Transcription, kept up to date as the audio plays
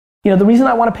You know, the reason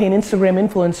I want to pay an Instagram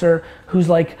influencer who's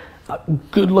like a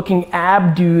good looking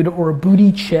ab dude or a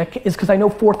booty chick is because I know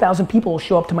 4,000 people will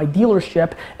show up to my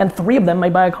dealership and 3 of them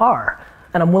might buy a car.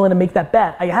 And I'm willing to make that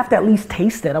bet. I have to at least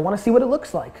taste it. I want to see what it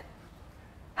looks like.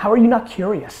 How are you not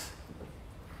curious?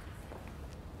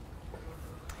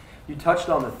 You touched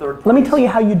on the third. Let me tell you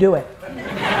how you do it.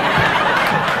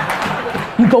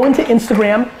 You go into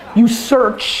Instagram, you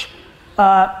search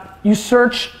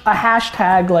a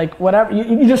hashtag, like whatever,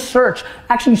 you just search.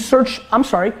 Actually,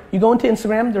 you go into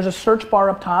Instagram, there's a search bar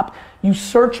up top, you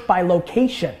search by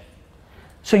location.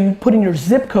 So you put in your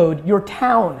zip code, your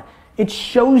town, it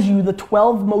shows you the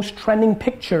 12 most trending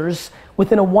pictures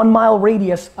within a 1 mile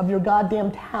radius of your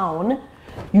goddamn town.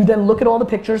 You then look at all the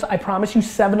pictures, I promise you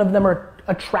 7 of them are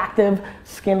attractive,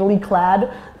 scantily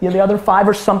clad. The other 5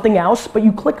 are something else, but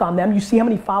you click on them, you see how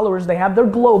many followers they have. They're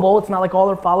global, it's not like all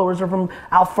their followers are from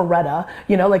Alpharetta,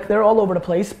 you know, like they're all over the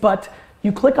place, but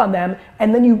you click on them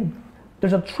and then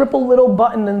there's a triple little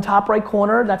button in the top right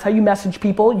corner, that's how you message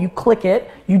people. You click it,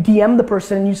 you DM the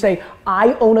person and you say,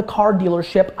 I own a car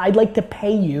dealership, I'd like to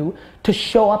pay you to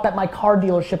show up at my car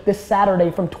dealership this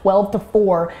Saturday from 12 to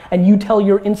 4 and you tell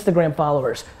your Instagram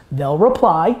followers. They'll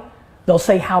reply. They'll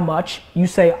say how much. You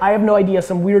say, I have no idea,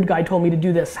 some weird guy told me to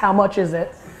do this. How much is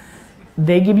it?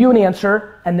 They give you an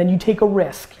answer and then you take a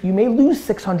risk. You may lose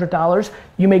 $600.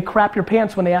 You may crap your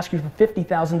pants when they ask you for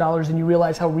 $50,000 and you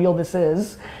realize how real this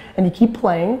is. And you keep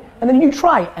playing and then you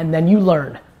try and then you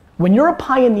learn. When you're a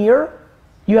pioneer,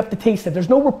 you have to taste it. There's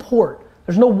no report.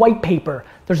 There's no white paper.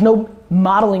 There's no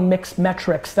modeling mixed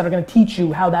metrics that are gonna teach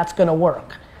you how that's gonna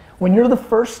work. When you're the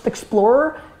first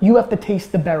explorer, you have to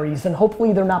taste the berries and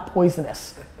hopefully they're not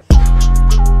poisonous.